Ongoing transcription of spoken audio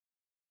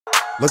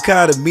Look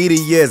how the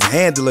media is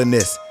handling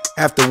this.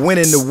 After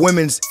winning the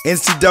women's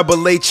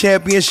NCAA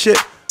championship,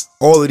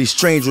 all of these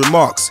strange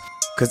remarks.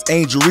 Cause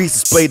Angel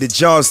Reese displayed to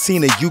John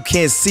Cena, "You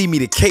can't see me,"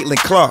 to Caitlin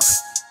Clark.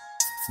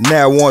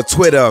 Now on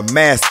Twitter, a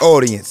mass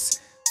audience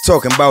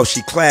talking about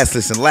she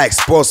classless and lacks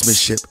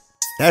sportsmanship.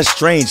 That's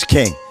strange,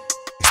 King.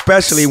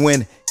 Especially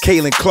when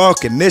Caitlin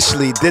Clark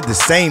initially did the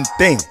same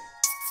thing.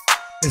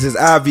 This is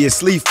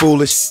obviously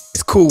foolish.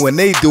 It's cool when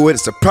they do it,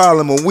 it's a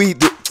problem when we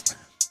do.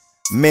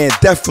 Man,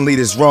 definitely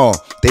this wrong.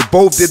 They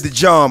both did the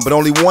job, but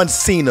only one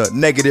Cena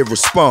negative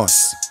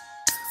response.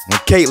 When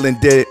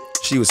Caitlin did it,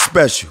 she was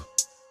special.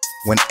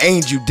 When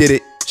Angel did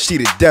it, she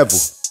the devil.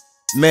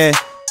 Man,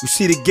 you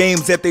see the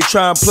games that they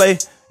try and play?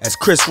 As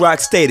Chris Rock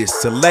stated,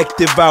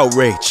 selective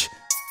outrage.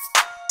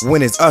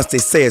 When it's us, they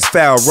say it's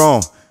foul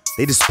wrong.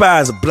 They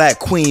despise a black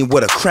queen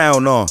with a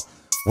crown on.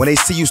 When they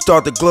see you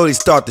start to glow, they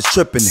start to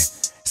tripping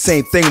it.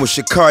 Same thing with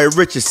Sha'Carri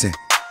Richardson.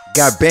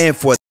 Got banned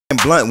for a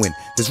blunt one.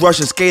 This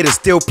Russian skater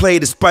still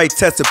played despite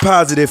testing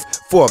positive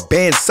for a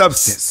banned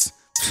substance.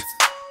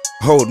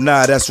 Oh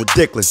nah, that's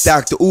ridiculous.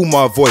 Dr.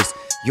 Umar voice.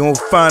 You don't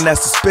find that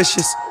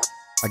suspicious?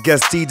 I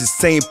guess these the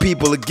same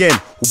people again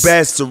who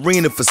bashed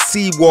Serena for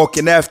sea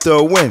walking after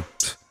a win.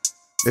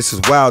 This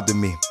is wild to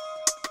me.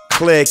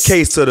 Clear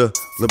case of the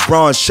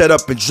LeBron shut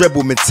up and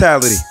dribble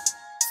mentality.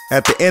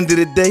 At the end of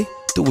the day,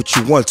 do what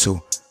you want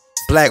to.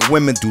 Black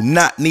women do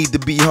not need to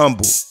be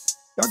humble.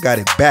 Y'all got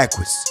it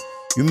backwards.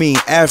 You mean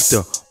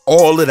after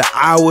all of the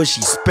hours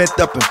she spent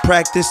up in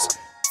practice,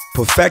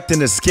 perfecting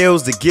the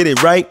skills to get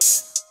it right,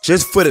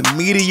 just for the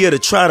media to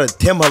try to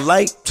dim her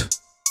light?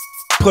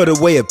 Put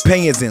away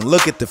opinions and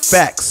look at the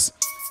facts.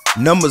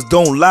 Numbers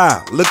don't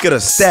lie, look at her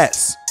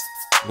stats.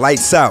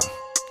 Lights out.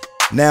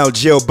 Now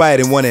Joe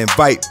Biden want to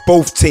invite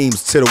both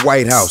teams to the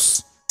White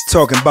House.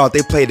 Talking about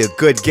they played a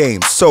good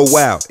game, so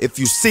wow. If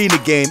you seen the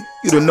game,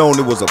 you'd have known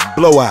it was a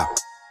blowout.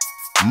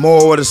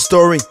 Moral of the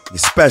story, you're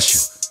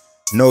special.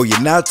 No,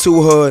 you're not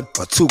too hood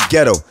or too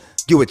ghetto.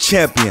 You a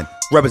champion,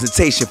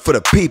 representation for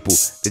the people.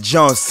 The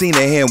John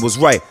Cena hand was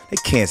right, they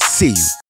can't see you.